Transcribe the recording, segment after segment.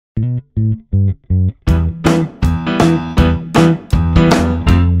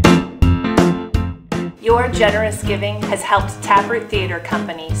generous giving has helped Taproot Theatre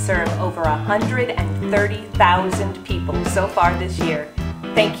Company serve over 130,000 people so far this year.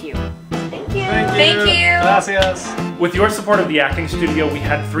 Thank you. Thank you. Thank you. Gracias. With your support of the acting studio, we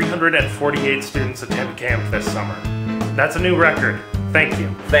had 348 students attend camp this summer. That's a new record. Thank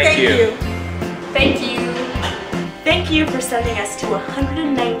you. Thank you. Thank you. Thank you for sending us to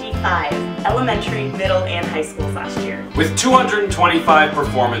 195 elementary, middle, and high schools last year. With 225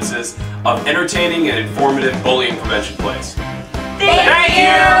 performances of entertaining and informative bullying prevention plays. Thank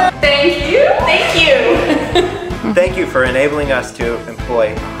you. Thank you. Thank you. Thank you for enabling us to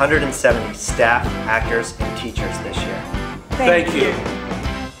employ 170 staff, actors, and teachers this year. Thank you.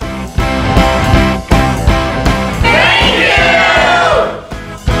 Thank you.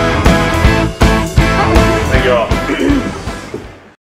 Thank you all.